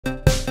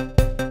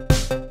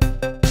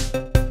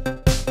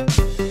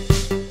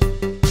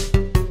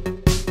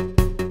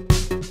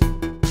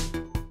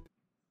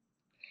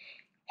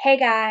Hey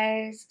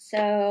guys,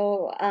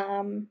 so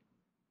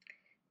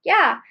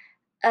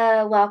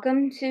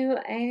welcome to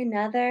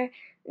another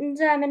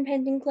Diamond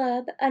Painting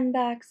Club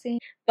unboxing.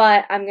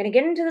 But I'm gonna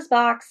get into this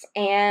box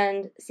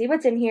and see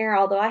what's in here,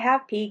 although I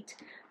have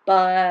peeked,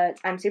 but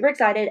I'm super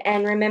excited.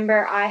 And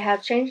remember, I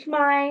have changed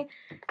my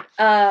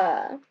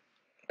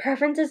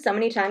preferences so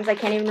many times I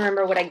can't even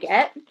remember what I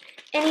get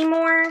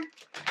anymore.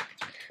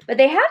 But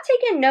they have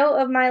taken note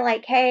of my,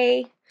 like,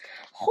 hey,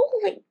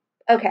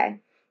 okay,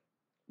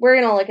 we're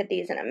gonna look at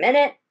these in a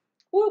minute.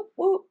 Whoop,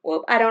 whoop,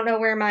 whoop. I don't know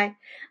where I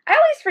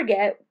always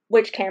forget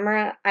which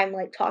camera I'm,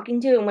 like,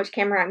 talking to and which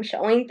camera I'm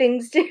showing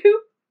things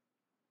to.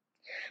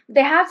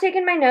 They have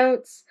taken my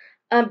notes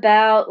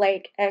about,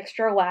 like,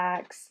 extra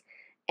wax,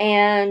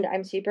 and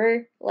I'm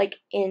super, like,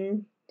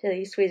 into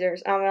these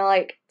tweezers. I'm gonna,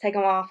 like, take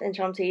them off and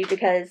show them to you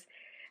because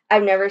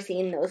I've never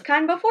seen those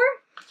kind before,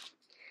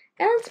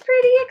 and it's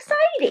pretty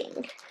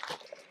exciting.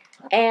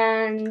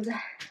 And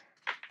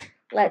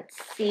let's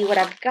see what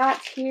I've got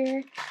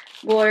here.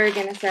 We're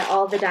going to set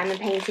all the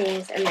diamond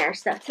paintings and their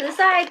stuff to the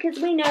side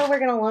because we know we're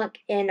going to look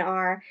in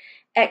our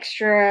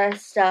extra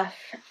stuff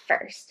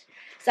first.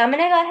 So I'm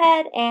going to go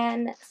ahead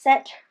and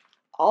set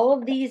all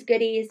of these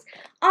goodies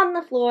on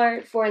the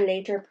floor for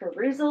later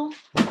perusal.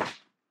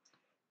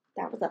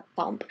 That was a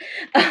thump.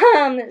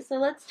 So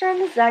let's turn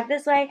this back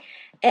this way.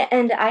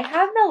 And I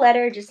have the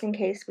letter just in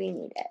case we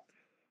need it.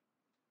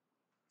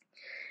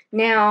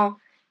 Now,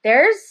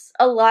 there's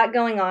a lot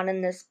going on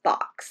in this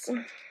box.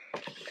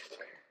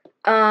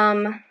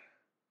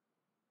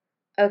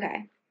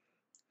 Okay.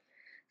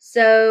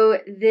 So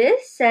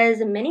this says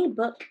mini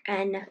book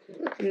and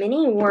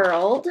mini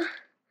world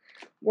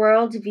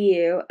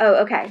view. Oh,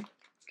 okay.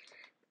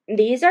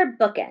 These are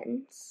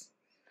bookends.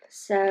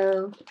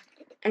 So,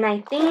 and I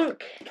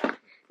think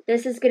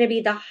this is going to be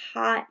the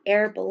hot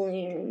air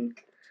balloon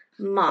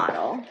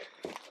model.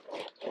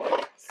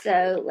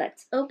 So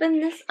let's open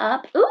this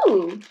up.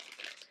 Ooh,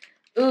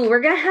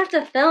 we're going to have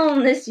to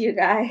film this, you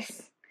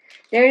guys.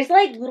 There's,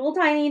 like, little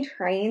tiny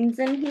trains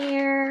in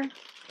here.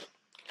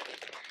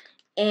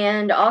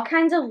 And all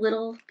kinds of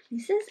little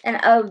pieces.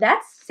 And, oh,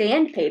 that's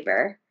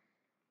sandpaper.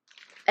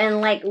 And,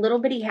 like, little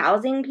bitty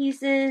housing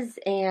pieces.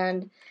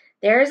 And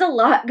there's a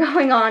lot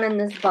going on in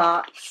this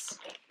box.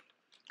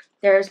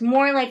 There's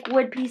more, like,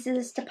 wood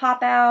pieces to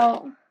pop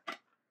out.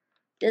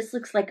 This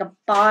looks like a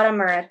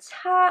bottom or a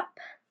top.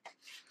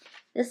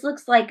 This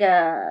looks like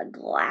a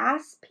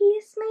glass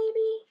piece,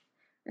 maybe.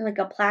 Or, like,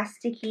 a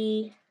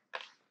plasticky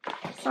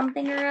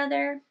something or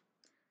other.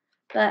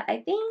 But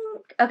I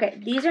think, okay,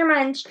 these are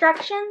my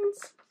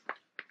instructions.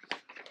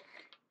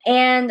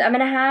 And I'm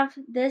going to have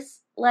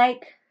this,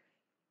 like,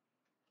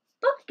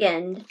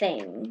 bookend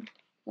thing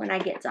when I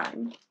get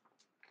done.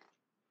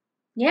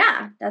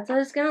 Yeah, that's what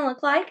it's going to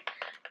look like.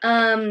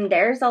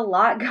 There's a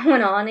lot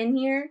going on in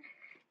here.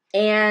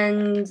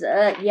 And,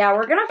 yeah,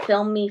 we're going to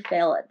film me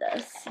fail at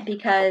this.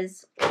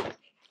 Because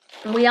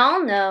we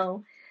all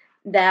know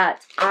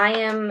that I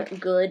am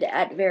good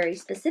at very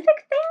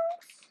specific things.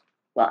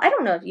 Well, I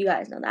don't know if you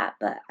guys know that,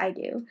 but I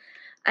do.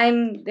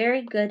 I'm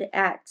very good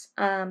at,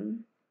 I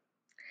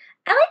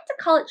like to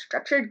call it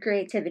structured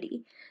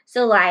creativity.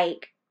 So,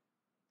 like,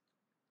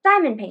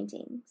 diamond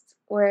paintings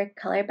or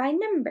color by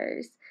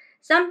numbers.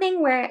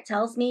 Something where it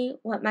tells me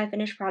what my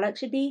finished product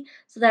should be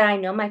so that I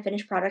know my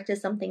finished product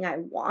is something I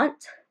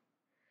want.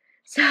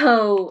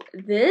 So,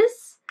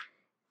 this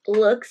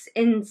looks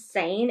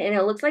insane, and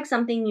it looks like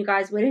something you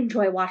guys would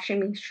enjoy watching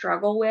me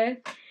struggle with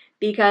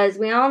because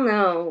we all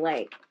know,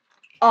 like,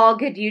 all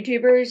good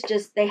YouTubers,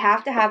 just, they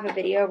have to have a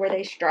video where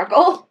they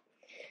struggle.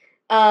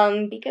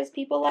 Because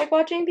people like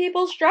watching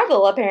people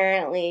struggle,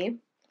 apparently.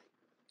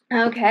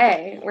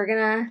 Okay, we're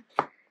gonna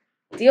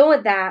deal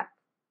with that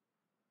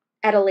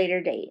at a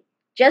later date.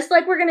 Just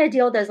like we're gonna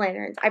deal with those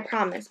lanterns. I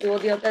promise, we will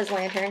deal with those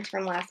lanterns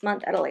from last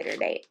month at a later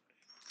date.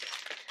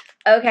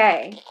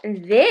 Okay,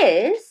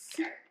 this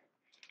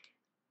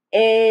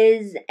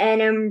is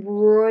an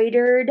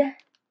embroidered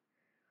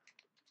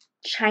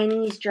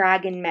Chinese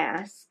dragon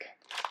mask.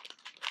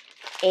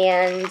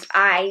 And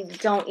I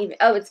don't even,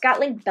 oh, it's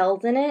got, like,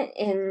 bells in it,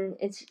 and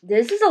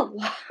this is a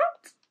lot.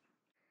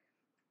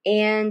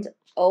 And,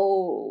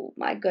 oh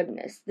my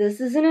goodness, this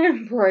is an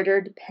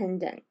embroidered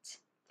pendant.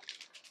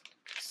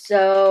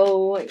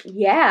 So,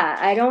 yeah,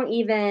 I don't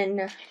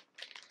even,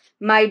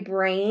 my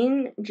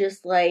brain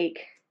just,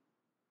 like,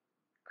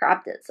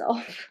 crapped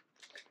itself.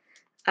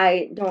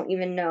 I don't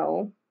even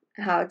know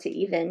how to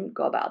even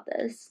go about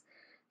this.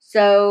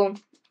 So,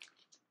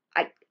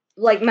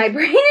 like, my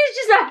brain is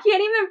just, I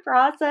can't even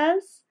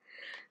process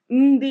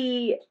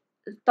the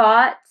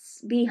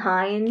thoughts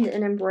behind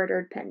an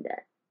embroidered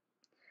pendant.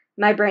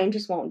 My brain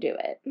just won't do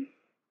it.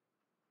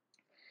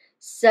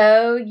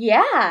 So,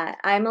 yeah,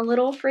 I'm a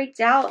little freaked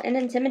out and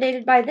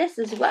intimidated by this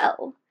as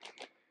well.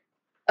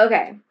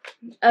 Okay,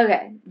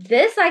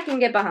 this I can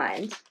get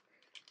behind.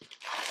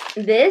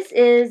 This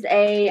is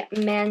a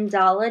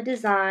mandala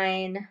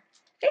design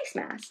face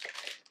mask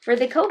for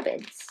the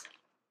COVIDs.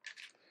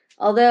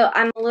 Although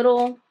I'm a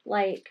little,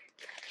 like,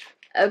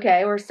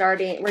 okay, we're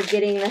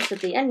getting this at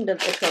the end of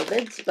the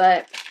COVIDs,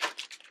 but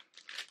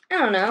I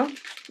don't know.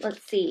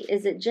 Let's see.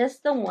 Is it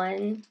just the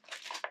one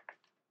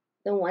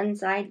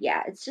side?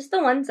 Yeah, it's just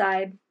the one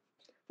side.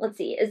 Let's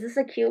see. Is this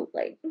a cute,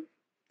 like,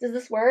 does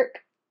this work?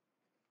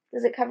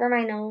 Does it cover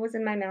my nose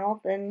and my mouth?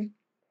 And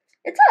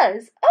it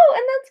does. Oh,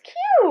 and that's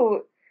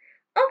cute.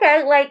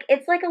 Okay, like,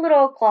 it's like a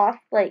little cloth,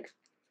 like,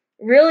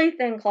 really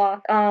thin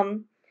cloth.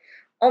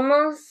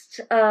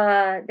 Almost,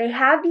 they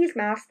have these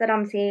masks that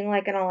I'm seeing,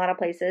 like, in a lot of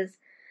places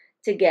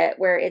to get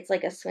where it's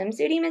like a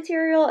swimsuity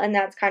material, and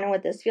that's kind of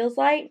what this feels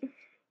like.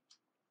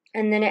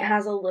 And then it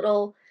has a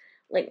little,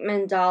 like,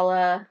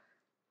 mandala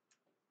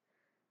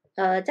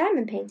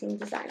diamond painting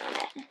design on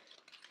it.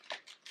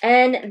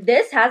 And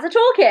this has a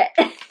toolkit.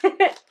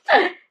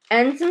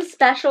 And some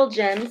special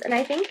gems. And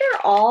I think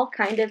they're all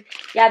kind of,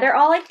 yeah, they're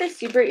all like the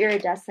super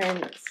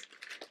iridescent,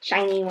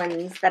 shiny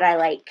ones that I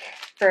like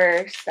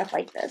for stuff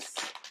like this.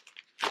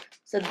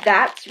 So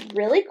that's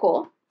really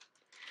cool.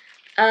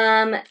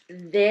 I've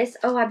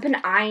been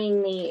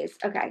eyeing these.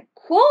 Okay,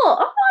 cool.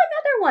 Oh,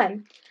 another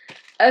one.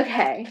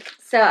 Okay,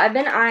 so I've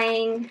been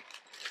eyeing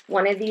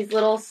one of these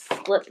little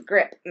slip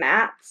grip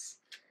mats.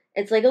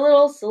 It's like a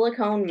little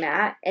silicone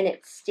mat, and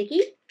it's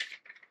sticky.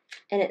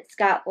 And it's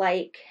got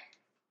like,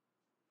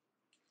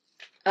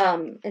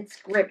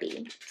 it's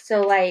grippy.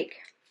 So like,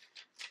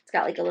 it's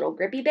got like a little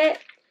grippy bit.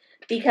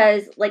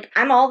 Because like,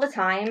 I'm all the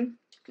time,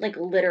 like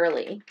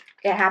literally,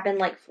 it happened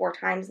like 4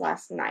 times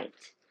last night.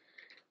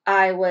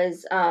 I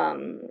was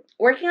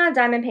working on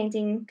diamond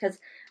painting because,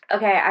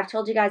 okay, I've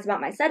told you guys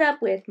about my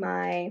setup with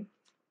my,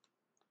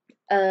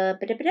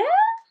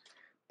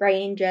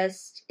 brain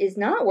just is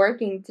not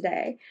working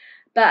today.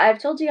 But I've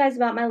told you guys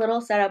about my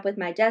little setup with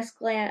my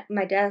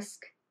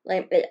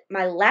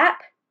my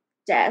lap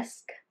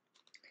desk,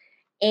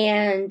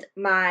 and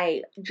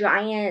my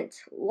giant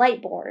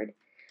light board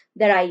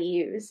that I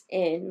use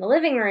in the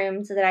living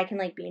room so that I can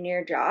like be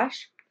near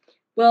Josh.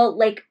 Well,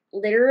 like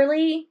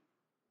literally,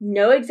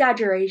 no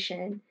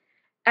exaggeration,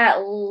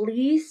 at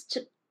least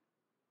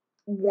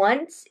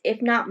once,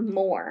 if not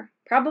more,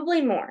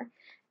 probably more,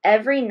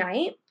 every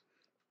night,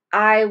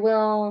 I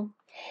will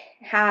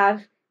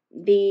have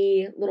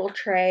the little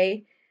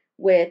tray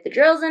with the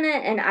drills in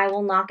it, and I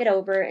will knock it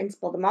over and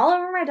spill them all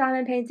over my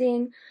diamond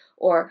painting,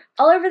 or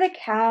all over the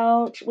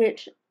couch,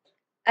 which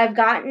I've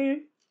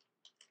gotten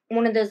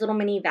one of those little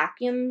mini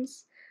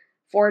vacuums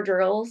for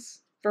drills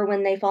for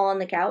when they fall on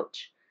the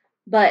couch.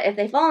 But if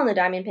they fall on the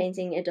diamond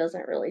painting, it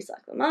doesn't really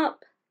suck them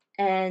up,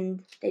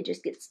 and they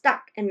just get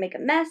stuck and make a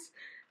mess.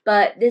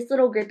 But this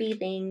little grippy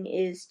thing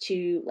is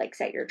to like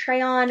set your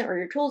tray on or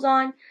your tools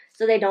on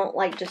so they don't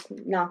like just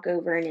knock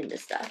over and into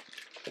stuff.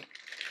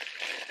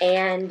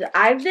 And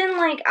I've been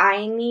like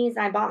eyeing these.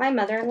 I bought my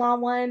mother-in-law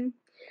one,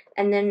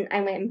 and then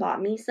I went and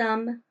bought me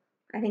some.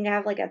 I think I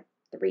have like a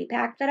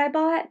 3-pack that I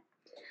bought.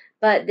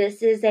 But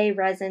this is a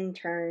resin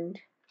turned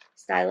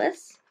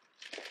stylus.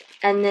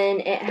 And then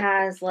it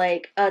has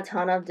like a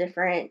ton of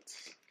different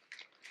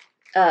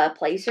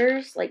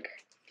placers, like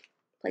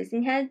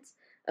placing heads.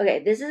 Okay,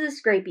 this is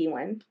a scrapey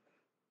one,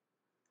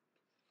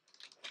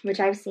 which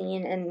I've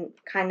seen and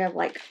kind of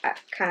like, I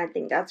kind of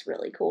think that's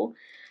really cool.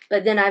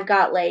 But then I've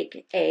got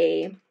like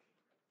a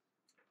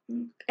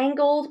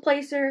angled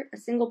placer, a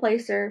single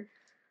placer,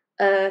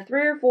 a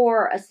 3 or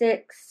 4, a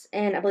 6,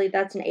 and I believe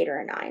that's an 8 or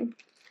a 9.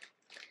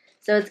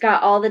 So it's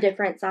got all the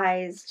different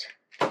sized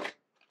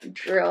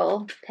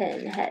drill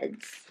pin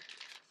heads.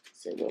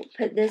 So we'll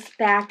put this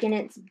back in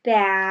its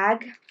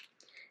bag.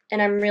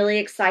 And I'm really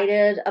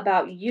excited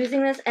about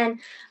using this. And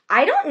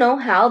I don't know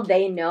how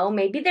they know.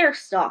 Maybe they're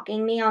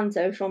stalking me on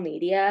social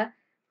media.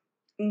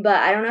 But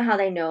I don't know how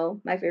they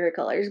know my favorite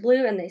color is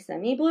blue and they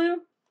send me blue.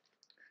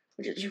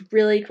 Which is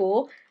really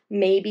cool.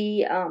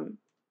 Maybe,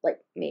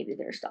 maybe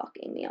they're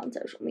stalking me on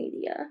social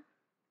media.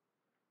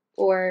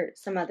 Or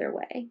some other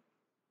way.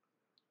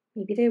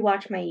 Maybe they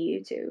watch my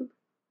YouTube.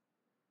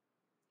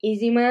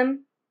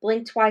 EasyWhim,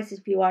 blink twice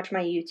if you watch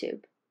my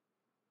YouTube.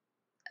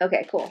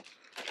 Okay, cool.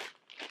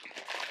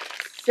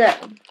 So,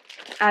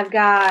 I've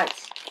got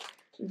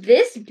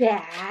this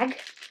bag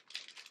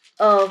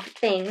of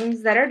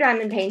things that are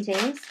diamond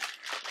paintings,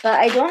 but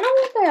I don't know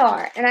what they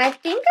are. And I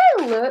think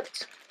I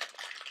looked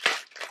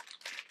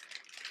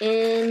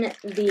in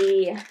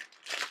the...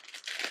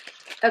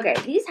 Okay,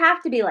 these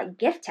have to be like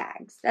gift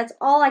tags. That's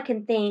all I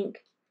can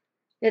think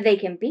that they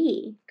can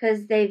be,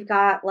 because they've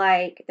got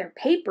like, they're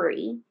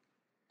papery.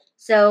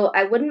 So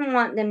I wouldn't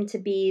want them to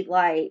be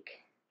like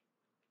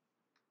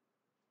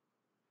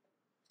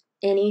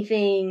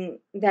anything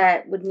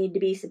that would need to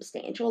be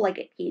substantial, like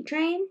a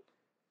keychain.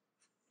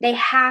 They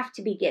have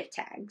to be gift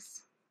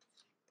tags.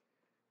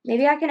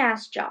 Maybe I can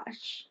ask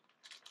Josh,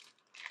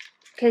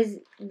 because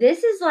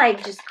this is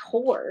like just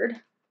cord.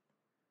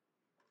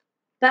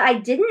 But I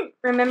didn't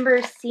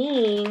remember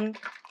seeing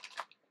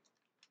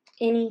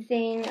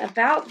anything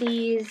about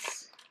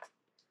these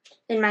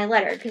in my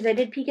letter, because I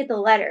did peek at the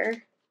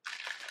letter.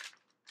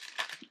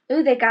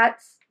 Ooh,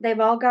 they've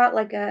all got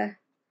like a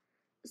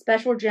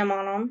special gem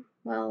on them.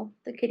 Well,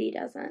 the kitty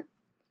doesn't.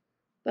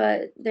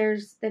 But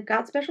they've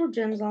got special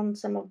gems on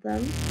some of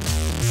them.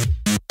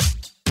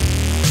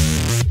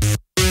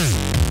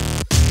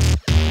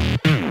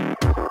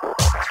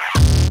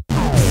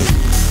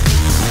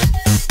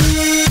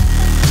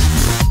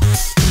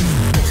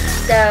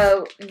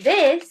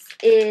 this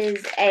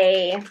is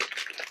a,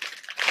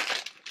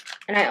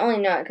 and I only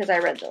know it because I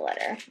read the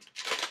letter.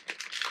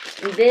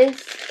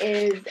 This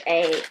is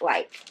a,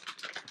 like,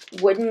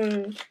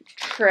 wooden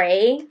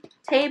tray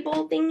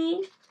table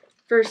thingy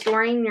for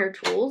storing your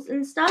tools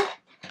and stuff.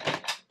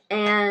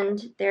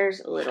 And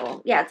there's a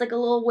little, yeah, it's like a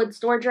little wood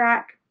storage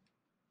rack.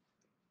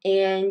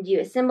 And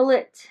you assemble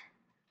it.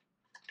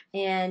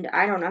 And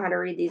I don't know how to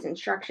read these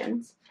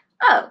instructions.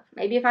 Oh,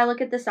 maybe if I look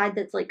at the side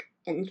that's like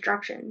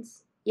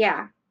instructions.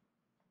 Yeah.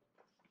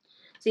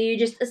 So you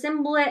just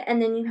assemble it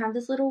and then you have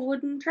this little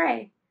wooden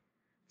tray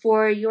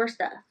for your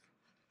stuff.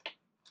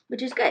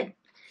 Which is good.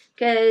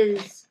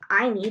 Because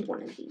I need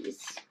one of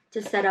these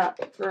to set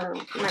up for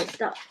my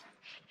stuff.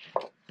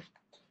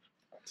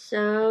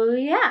 So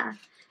yeah.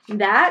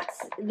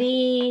 That's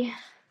the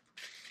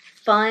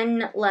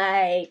fun,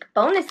 like,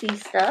 bonusy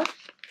stuff.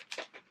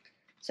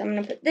 So I'm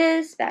going to put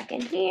this back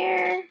in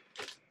here.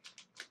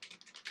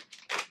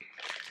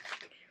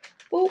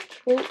 Boop,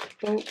 boop,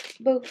 boop,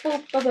 boop,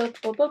 boop, boop,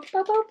 boop, boop,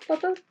 boop,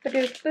 boop,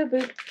 boop, boop,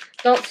 boop.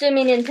 Don't sue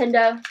me,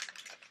 Nintendo.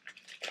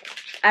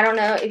 I don't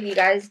know if you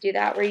guys do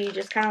that where you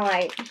just kind of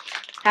like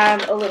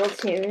have a little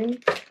tune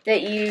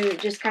that you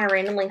just kind of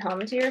randomly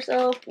hum to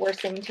yourself or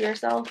sing to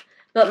yourself.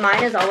 But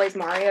mine is always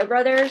Mario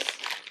Brothers.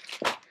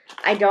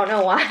 I don't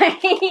know why.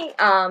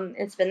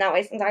 It's been that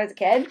way since I was a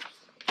kid.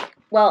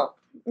 Well,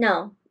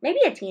 no, maybe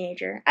a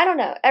teenager. I don't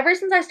know. Ever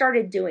since I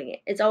started doing it,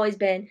 it's always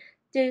been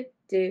do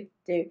do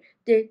do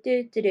do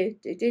do do do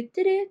do do do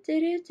do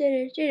do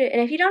do do.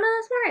 And if you don't know,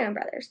 that's Mario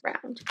Brothers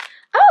round.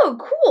 Oh,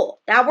 cool!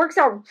 That works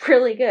out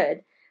really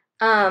good.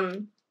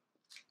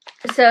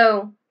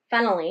 So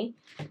finally,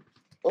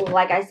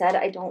 like I said,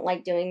 I don't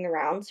like doing the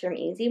rounds from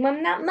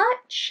EasyWhim that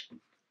much.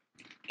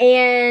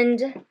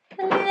 And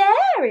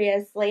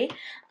hilariously,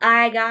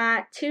 I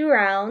got 2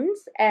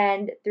 rounds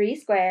and 3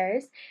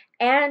 squares,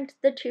 and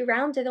the 2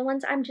 rounds are the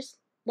ones I'm just,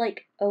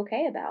 like,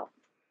 okay about,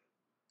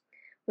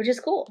 which is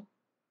cool.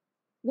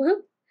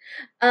 Woohoo!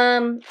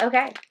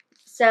 Okay,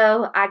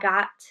 so I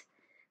got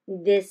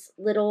this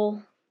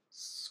little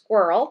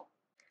squirrel,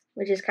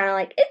 which is kind of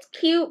like, it's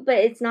cute, but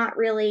it's not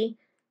really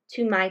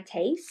to my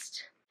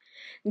taste.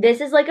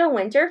 This is like a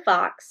winter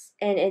fox,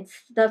 and it's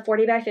the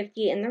 40 by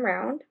 50 in the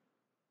round.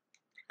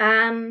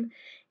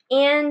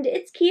 And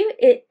it's cute.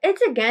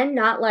 It's again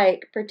not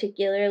like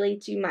particularly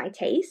to my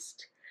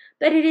taste,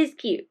 but it is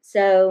cute.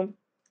 So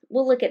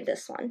we'll look at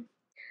this one.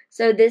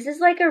 So this is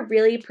like a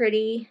really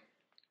pretty,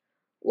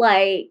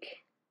 like,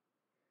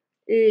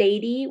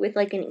 lady with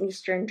like an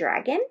Eastern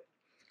dragon,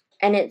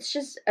 and it's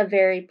just a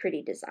very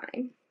pretty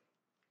design.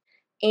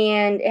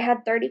 And it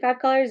had 35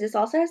 colors. This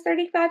also has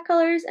 35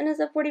 colors and is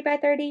a 40 by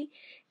 30.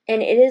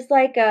 And it is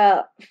like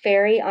a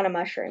fairy on a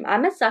mushroom.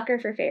 I'm a sucker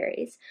for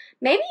fairies.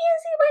 Maybe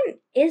EasyWhim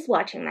is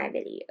watching my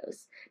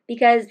videos,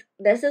 because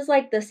this is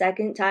like the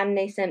second time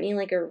they sent me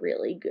like a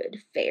really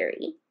good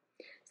fairy.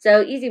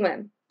 So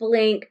EasyWhim,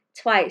 blink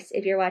twice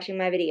if you're watching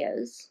my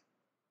videos.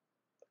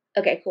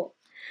 Okay, cool.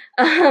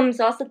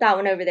 So I'll set that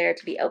one over there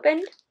to be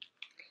opened.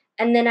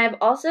 And then I've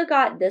also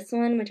got this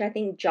one, which I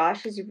think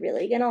Josh is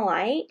really gonna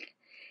like.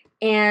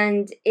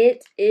 And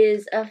it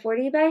is a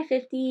 40 by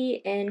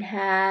 50 and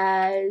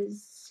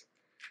has,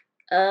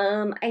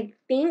 I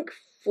think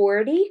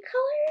 40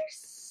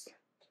 colors.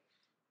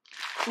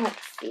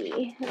 Let's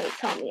see. It'll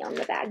tell me on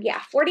the bag. Yeah,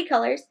 40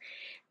 colors.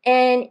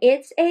 And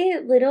it's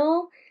a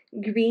little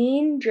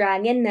green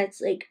dragon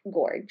that's like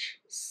gorge.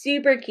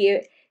 Super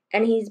cute.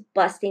 And he's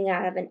busting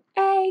out of an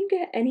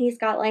egg. And he's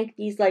got like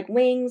these like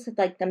wings with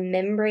like the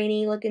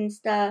membrane-y looking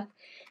stuff.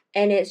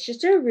 And it's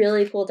just a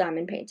really cool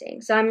diamond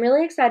painting. So I'm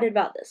really excited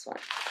about this one.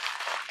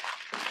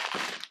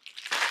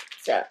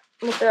 So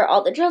we'll throw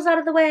all the drills out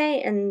of the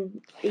way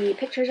and the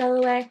pictures out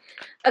of the way.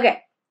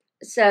 Okay,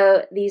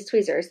 so these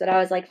tweezers that I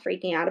was like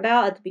freaking out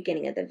about at the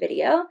beginning of the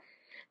video,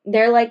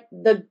 they're like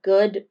the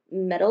good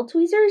metal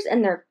tweezers,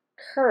 and they're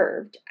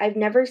curved. I've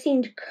never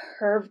seen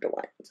curved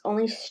ones,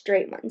 only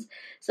straight ones.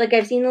 So like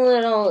I've seen the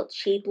little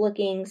cheap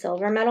looking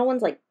silver metal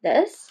ones like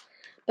this,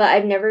 but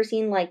I've never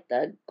seen like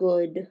the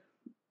good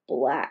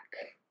black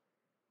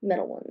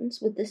metal ones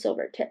with the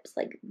silver tips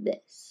like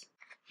this.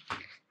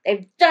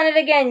 They've done it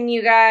again,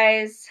 you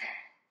guys.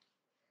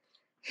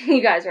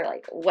 You guys are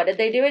like, what did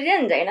they do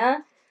again,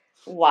 Dana?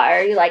 Why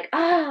are you like,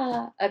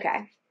 ah?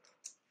 Okay.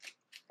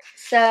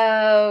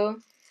 So,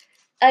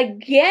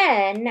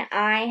 again,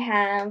 I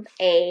have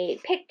a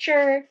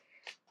picture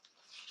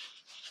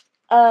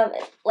of,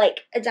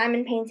 like, a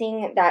diamond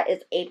painting that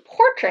is a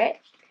portrait.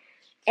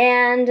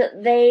 And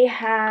they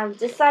have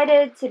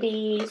decided to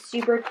be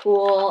super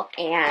cool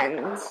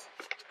and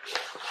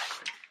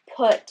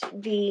put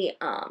the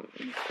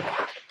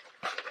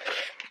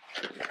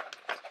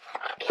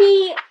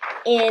key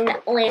in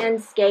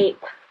landscape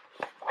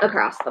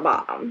across the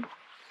bottom.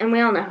 And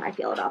we all know how I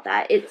feel about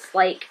that. It's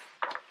like,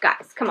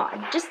 guys, come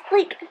on. Just,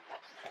 like,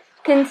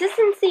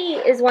 consistency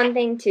is one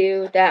thing,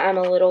 too, that I'm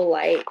a little,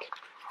 like,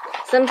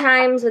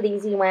 sometimes with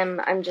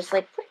EasyWhim, I'm just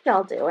like, what are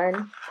y'all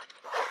doing?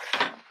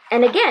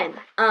 And again,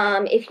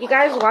 if you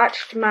guys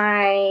watched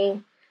my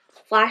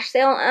flash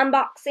sale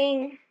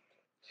unboxing,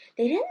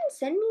 they didn't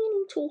send me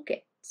any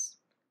toolkits.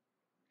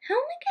 How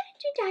am I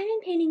gonna do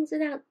diamond paintings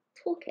without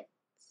toolkits?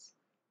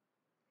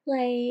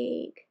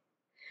 Like,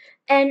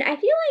 and I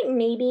feel like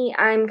maybe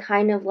I'm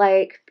kind of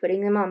like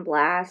putting them on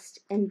blast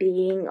and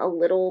being a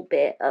little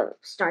bit of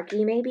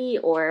snarky maybe,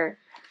 or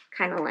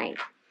kind of like,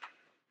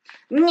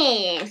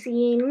 nah,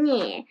 see,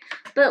 nah.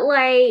 But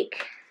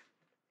like,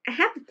 I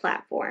have a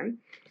platform,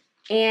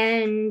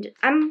 and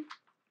I'm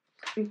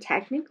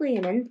technically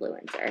an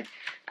influencer.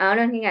 I don't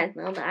know if you guys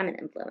know, but I'm an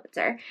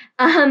influencer.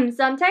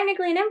 So I'm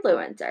technically an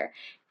influencer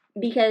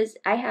because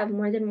I have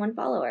more than one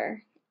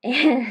follower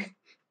and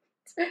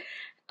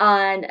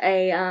on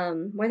a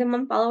more than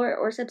one follower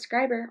or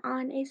subscriber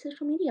on a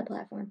social media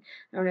platform.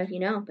 I don't know if you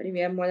know, but if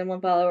you have more than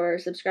one follower or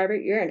subscriber,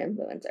 you're an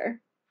influencer.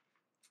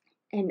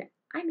 And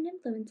I'm an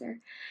influencer.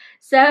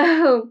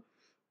 So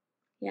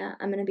yeah,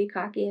 I'm gonna be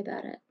cocky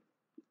about it.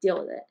 Deal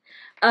with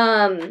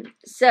it.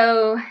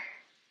 So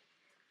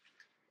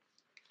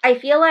I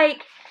feel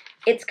like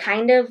it's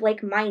kind of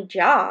like my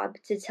job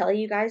to tell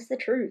you guys the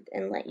truth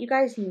and let you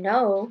guys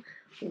know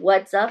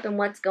what's up and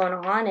what's going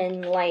on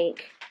and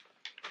like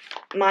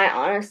my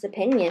honest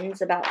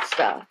opinions about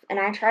stuff. And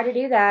I try to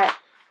do that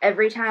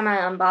every time I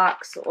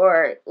unbox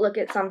or look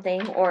at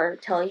something or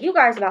tell you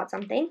guys about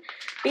something,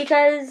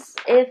 because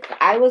if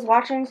I was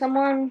watching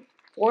someone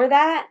for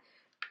that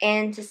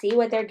and to see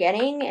what they're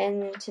getting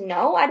and to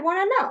know, I'd want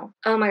to know.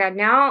 Oh my god,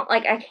 now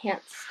like I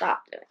can't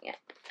stop doing it.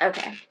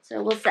 Okay,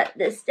 so we'll set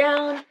this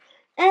down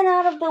and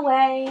out of the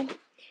way,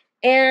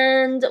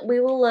 and we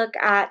will look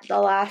at the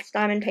last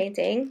diamond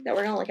painting that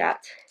we're gonna look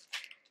at.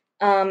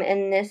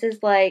 And this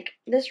is like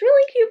this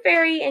really cute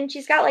fairy, and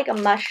she's got like a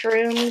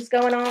mushrooms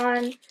going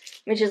on,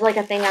 which is like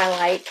a thing I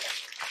like.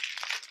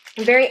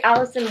 Very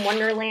Alice in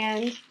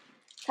Wonderland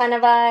kind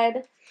of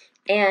vibe,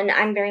 and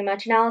I'm very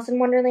much an Alice in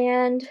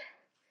Wonderland.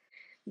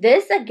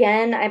 This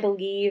again, I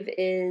believe,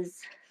 is,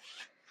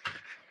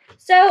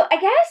 so I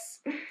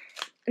guess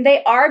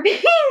they are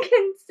being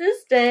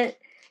consistent,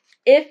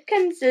 if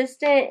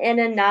consistent in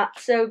a not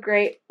so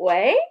great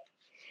way.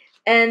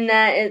 And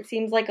that it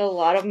seems like a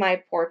lot of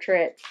my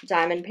portrait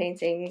diamond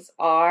paintings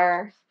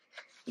are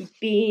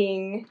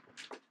having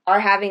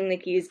the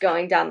keys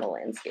going down the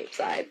landscape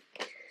side.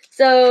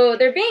 So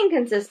they're being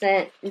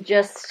consistent,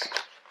 just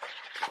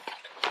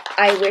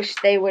I wish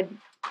they would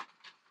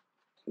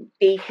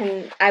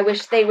I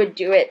wish they would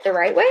do it the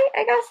right way,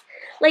 I guess.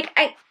 Like,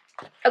 I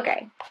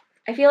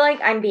feel like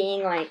I'm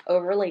being like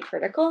overly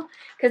critical,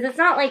 because it's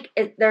not like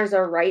there's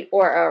a right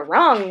or a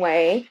wrong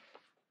way.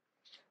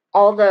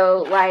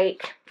 Although,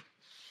 like,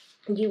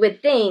 you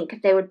would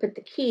think they would put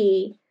the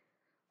key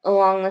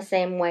along the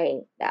same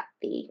way that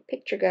the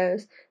picture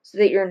goes, so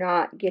that you're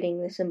not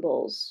getting the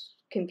symbols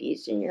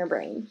confused in your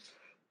brain.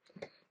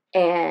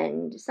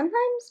 And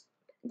sometimes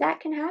that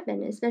can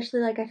happen,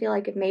 especially like I feel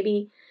like if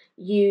maybe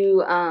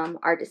you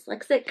are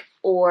dyslexic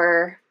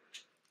or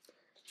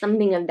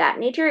something of that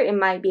nature, it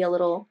might be a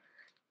little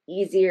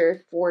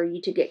easier for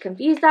you to get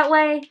confused that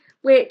way,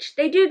 which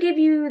they do give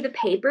you the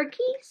paper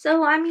key,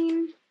 so I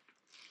mean,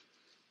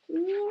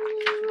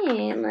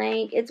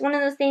 like, it's one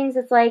of those things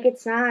that's like,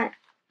 it's not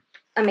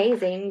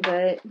amazing,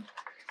 but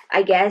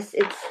I guess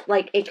it's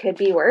like, it could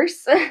be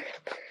worse.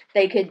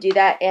 They could do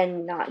that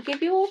and not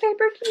give you a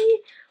paper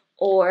key,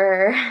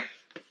 or,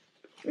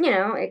 you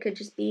know, it could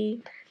just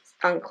be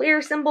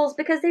unclear symbols,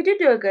 because they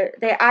do a good,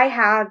 I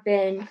have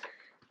been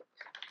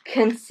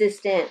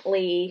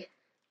consistently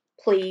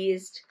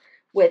pleased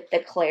with the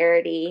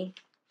clarity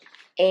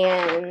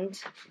and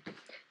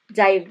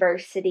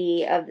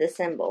diversity of the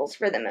symbols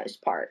for the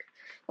most part.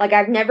 Like,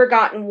 I've never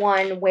gotten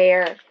one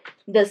where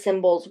the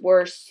symbols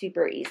were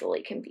super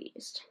easily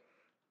confused.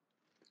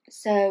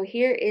 So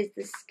here is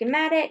the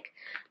schematic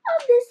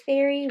of this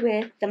fairy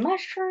with the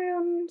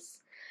mushrooms.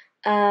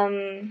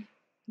 Yeah,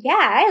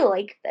 I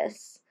like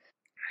this.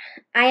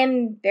 I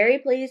am very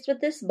pleased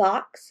with this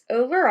box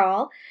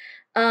overall.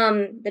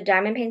 The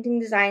diamond painting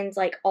designs,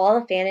 like all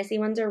the fantasy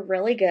ones, are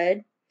really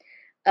good.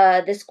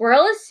 The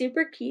squirrel is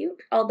super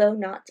cute, although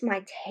not to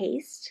my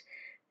taste.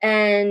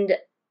 And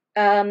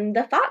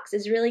the fox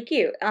is really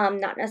cute.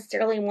 Not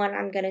necessarily one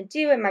I'm gonna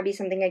do. It might be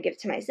something I give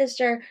to my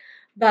sister,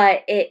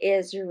 but it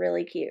is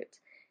really cute.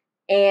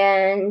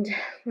 And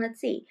let's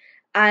see.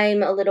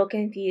 I'm a little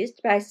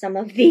confused by some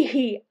of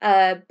the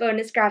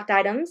bonus craft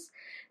items,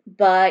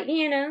 but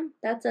you know,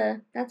 that's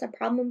a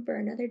problem for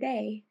another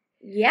day.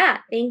 Yeah,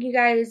 thank you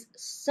guys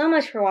so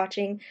much for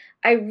watching.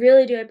 I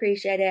really do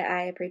appreciate it.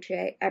 I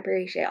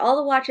appreciate all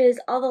the watches,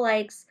 all the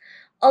likes,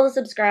 all the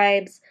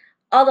subscribes,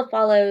 all the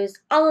follows,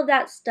 all of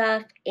that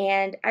stuff,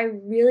 and I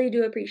really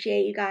do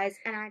appreciate you guys.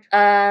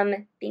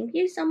 And thank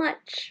you so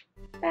much.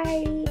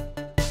 Bye.